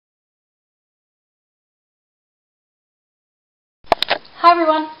Hi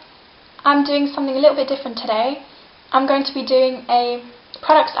everyone, I'm doing something a little bit different today. I'm going to be doing a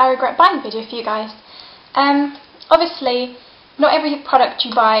products I regret buying video for you guys. Obviously, not every product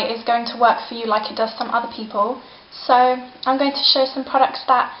you buy is going to work for you like it does some other people, so I'm going to show some products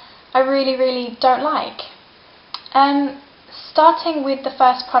that I really don't like. Starting with the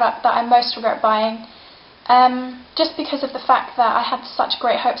first product that I most regret buying, just because of the fact that I had such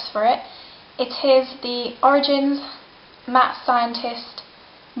great hopes for it. It is the Origins Matte Scientist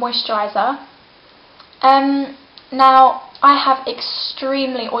Moisturiser. Now, I have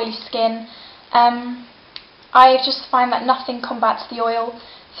extremely oily skin. I just find that nothing combats the oil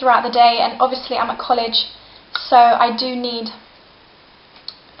throughout the day, and obviously I'm at college, so I do need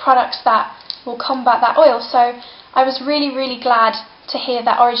products that will combat that oil. So I was really glad to hear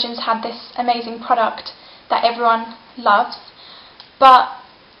that Origins had this amazing product that everyone loves. But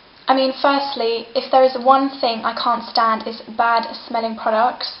I mean, firstly, if there is one thing I can't stand is bad smelling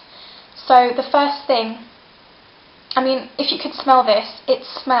products. So the first thing, I mean, if you could smell this, it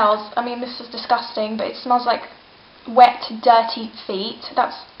smells, I mean, this is disgusting, but it smells like wet, dirty feet.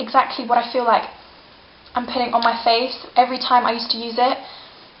 That's exactly what I feel like I'm putting on my face every time I used to use it.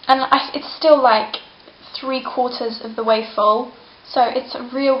 And it's still like 3/4 of the way full, so it's a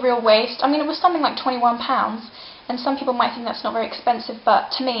real waste. I mean, it was something like £21, and some people might think that's not very expensive,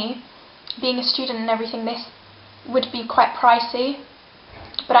 but to me, being a student and everything, this would be quite pricey,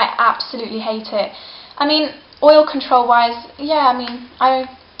 but I absolutely hate it. I mean, oil control wise, yeah, I mean, I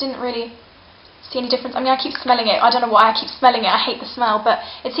didn't really see any difference. I mean, I keep smelling it. I don't know why I keep smelling it. I hate the smell, but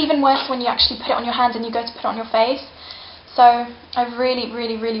it's even worse when you actually put it on your hands and you go to put it on your face. So I really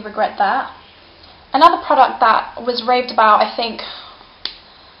regret that. Another product that was raved about, I think,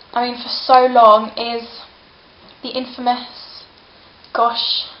 I mean, for so long, is the infamous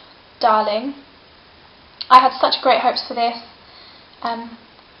Gosh Darling. I had such great hopes for this,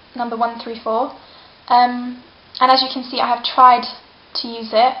 number 134, and as you can see, I have tried to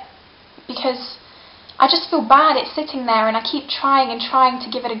use it because I just feel bad. It's sitting there and I keep trying to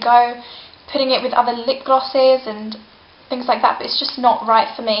give it a go, putting it with other lip glosses and things like that, but it's just not right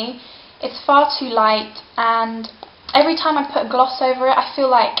for me. It's far too light, and every time I put a gloss over it, I feel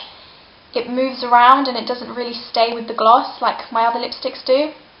like it moves around and it doesn't really stay with the gloss like my other lipsticks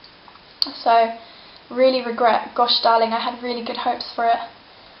do. So really regret Gosh Darling. I had really good hopes for it.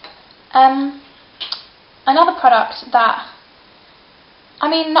 Another product that, I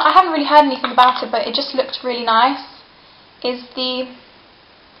mean, I haven't really heard anything about it, but it just looked really nice, is the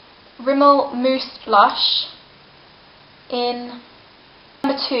Rimmel Mousse Blush in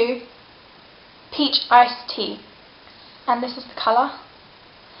number 2, Peach Iced Tea, and this is the colour.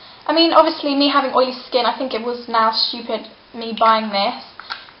 I mean, obviously, me having oily skin, I think it was now stupid me buying this,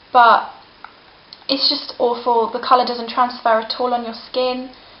 but it's just awful. The colour doesn't transfer at all on your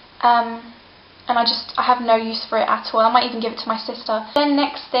skin, and I have no use for it at all. I might even give it to my sister. Then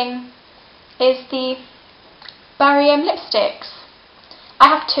next thing is the Barry M lipsticks. I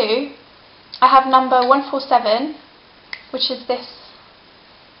have two. I have number 147, which is this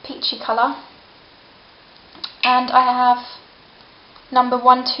peachy colour, and I have number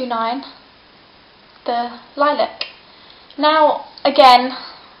 129, the lilac. Now, again,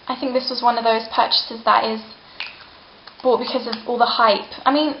 I think this was one of those purchases that is bought because of all the hype.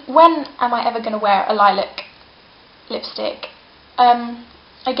 I mean, when am I ever going to wear a lilac lipstick?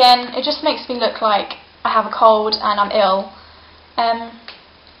 Again, it just makes me look like I have a cold and I'm ill.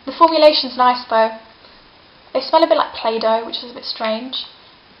 The formulation's nice though. They smell a bit like Play-Doh, which is a bit strange,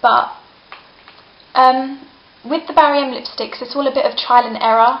 but with the Barry M lipsticks, it's all a bit of trial and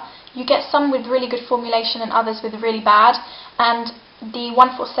error. You get some with really good formulation and others with really bad, and the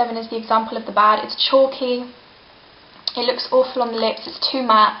 147 is the example of the bad. It's chalky, it looks awful on the lips, it's too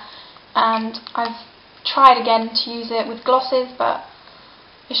matte, and I've tried again to use it with glosses, but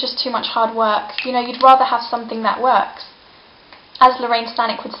it's just too much hard work. You know, you'd rather have something that works. As Lorraine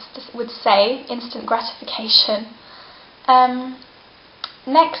Stanek would say, instant gratification.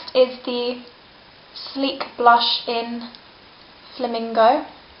 Next is the Sleek Blush in Flamingo.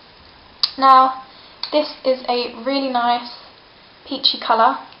 Now, this is a really nice peachy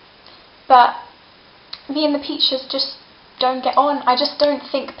colour, but me and the peaches just don't get on. I just don't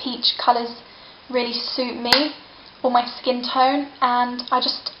think peach colours really suit me or my skin tone, and I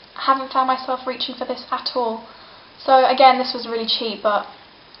just haven't found myself reaching for this at all. So again, this was really cheap, but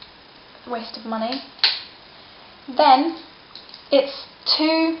a waste of money. Then it's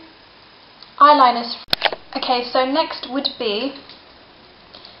two eyeliners. Okay, so next would be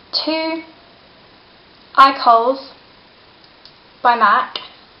two eye kohl's by MAC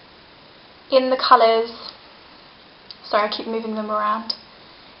in the colours Sorry, I keep moving them around.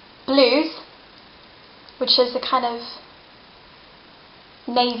 Blooz, which is a kind of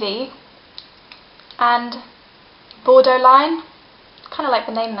navy, and Bordeauxline, kind of like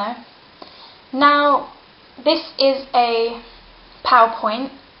the name though. Now, this is a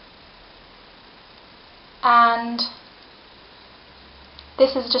PowerPoint, and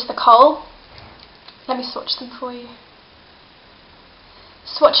this is just the khol. Let me swatch them for you.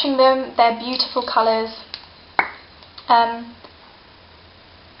 Swatching them, they're beautiful colours.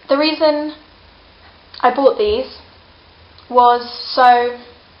 The reason I bought these was so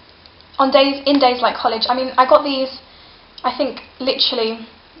in days like college. I mean, I got these, I think, literally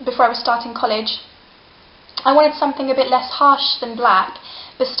before I was starting college. I wanted something a bit less harsh than black,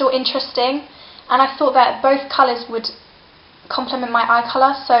 but still interesting, and I thought that both colours would complement my eye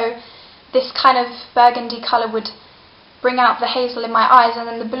colour. So this kind of burgundy colour would bring out the hazel in my eyes, and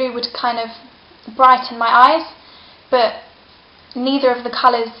then the blue would kind of brighten my eyes, but neither of the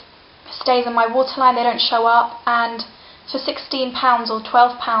colours stays in my waterline, they don't show up. And for £16 or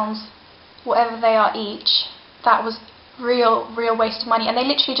 £12, whatever they are each, that was real waste of money, and they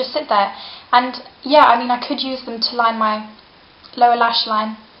literally just sit there. And yeah, I mean, I could use them to line my lower lash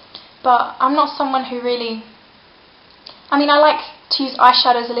line, but I'm not someone who really, I mean, I like to use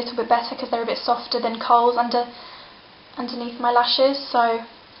eyeshadows a little bit better because they're a bit softer than khols underneath my lashes, so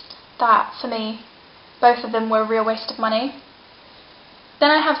that, for me, both of them were a real waste of money. Then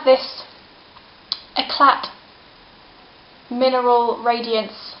I have this Eclat Mineral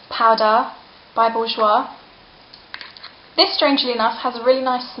Radiance Powder by Bourjois. This, strangely enough, has a really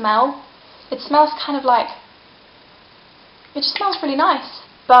nice smell. It smells kind of like, it just smells really nice,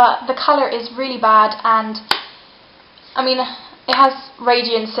 but the colour is really bad, and I mean, it has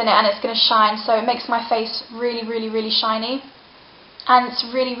radiance in it and it's going to shine, so it makes my face really shiny, and it's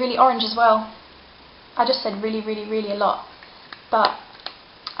really orange as well. I just said really a lot, but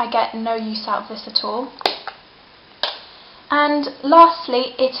I get no use out of this at all. And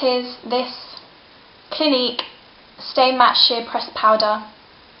lastly, it is this Clinique Stay Matte Sheer Press Powder,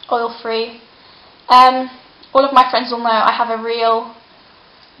 oil free. All of my friends will know I have a real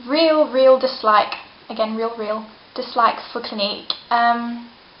dislike, again real dislike for Clinique.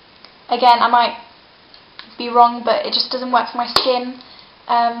 Again, I might be wrong, but it just doesn't work for my skin,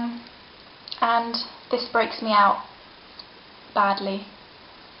 and this breaks me out badly.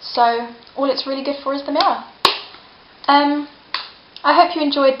 So all it's really good for is the mirror. I hope you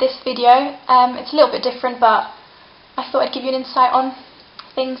enjoyed this video. It's a little bit different, but I thought I'd give you an insight on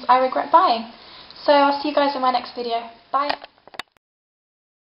things I regret buying. So I'll see you guys in my next video. Bye!